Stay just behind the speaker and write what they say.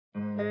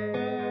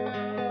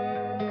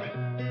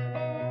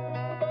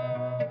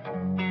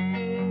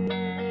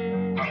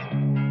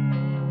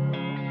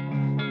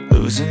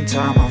Losing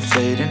time, I'm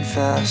fading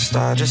fast.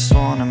 I just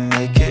wanna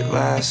make it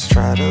last.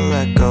 Try to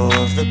let go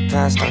of the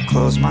past. I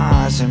close my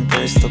eyes,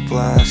 embrace the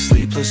blast.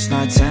 Sleepless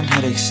nights and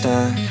headaches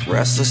stack.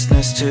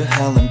 Restlessness to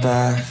hell and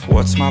back.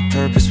 What's my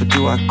purpose? What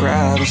do I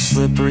grab? A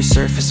slippery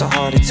surface, a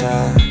heart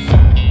attack.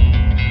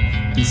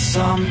 And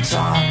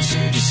sometimes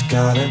you just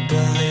gotta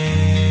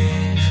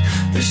believe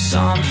there's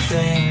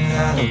something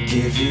that'll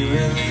give you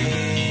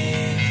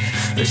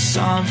relief. There's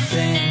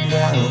something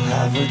that'll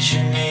have what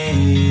you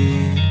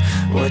need,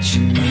 what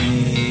you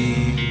need.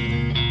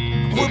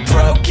 We're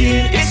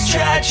broken, it's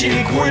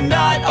tragic, we're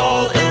not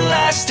all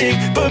elastic,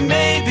 but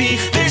maybe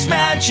there's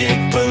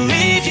magic.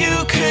 Believe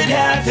you could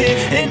have it.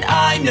 And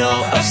I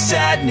know of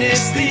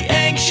sadness, the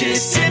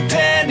anxious and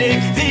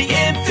panic, the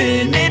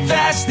infinite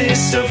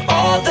vastness of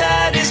all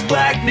that is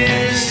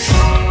blackness.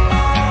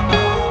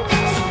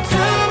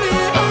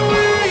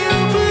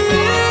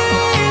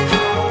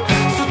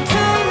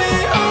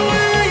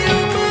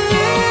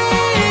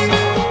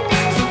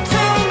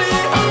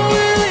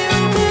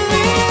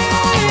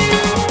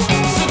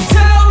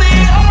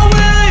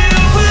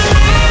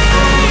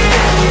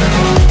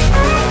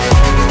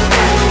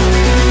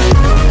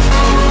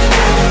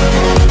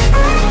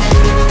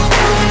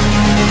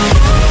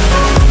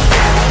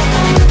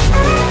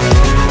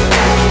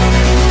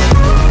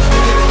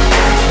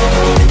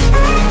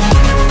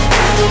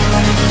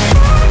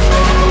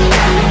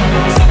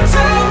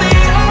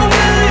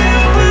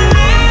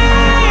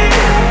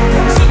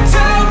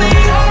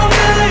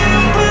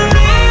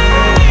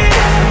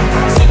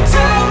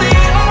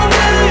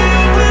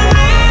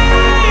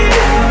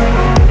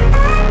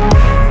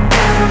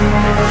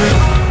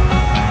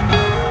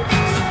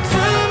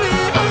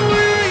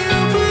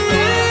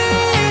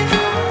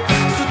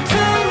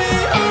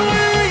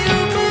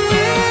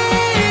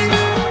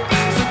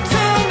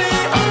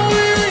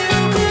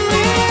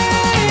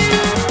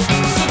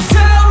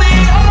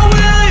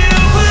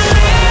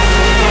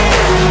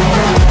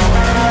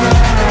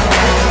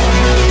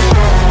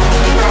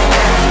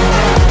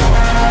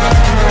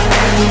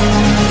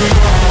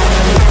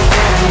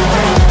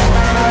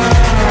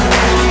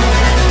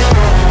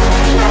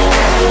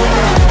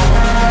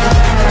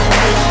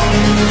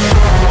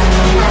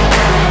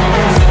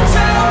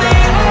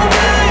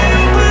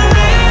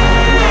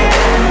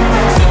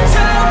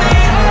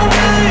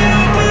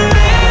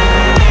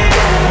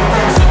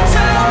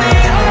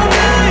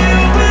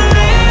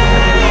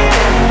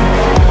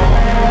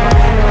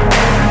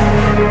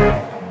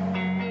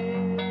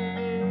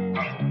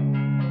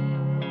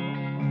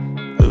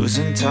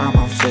 Losing time,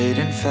 I'm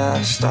fading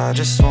fast. I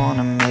just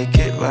wanna make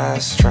it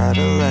last. Try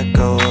to let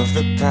go of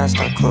the past.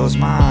 I close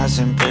my eyes,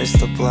 embrace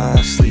the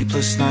blast.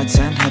 Sleepless nights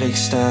and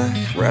headaches stack.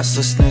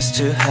 Restlessness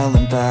to hell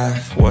and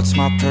back. What's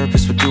my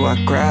purpose? What do I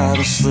grab?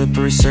 A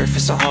slippery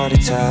surface, a heart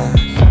attack.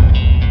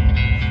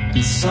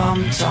 And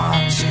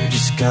sometimes you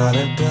just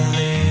gotta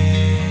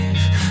believe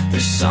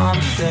there's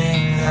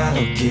something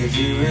that'll give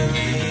you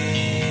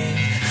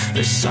relief.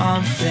 There's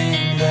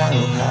something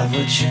that'll have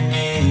what you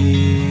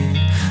need,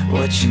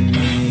 what you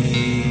need.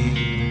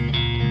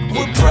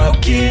 We're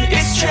broken,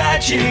 it's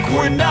tragic,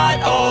 we're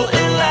not all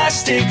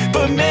elastic,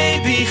 but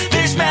maybe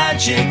there's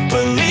magic.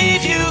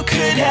 Believe you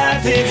could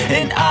have it.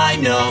 And I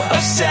know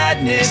of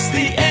sadness,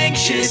 the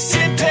anxious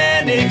and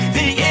panic,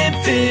 the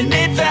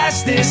infinite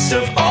vastness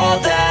of all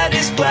that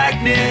is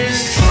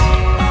blackness.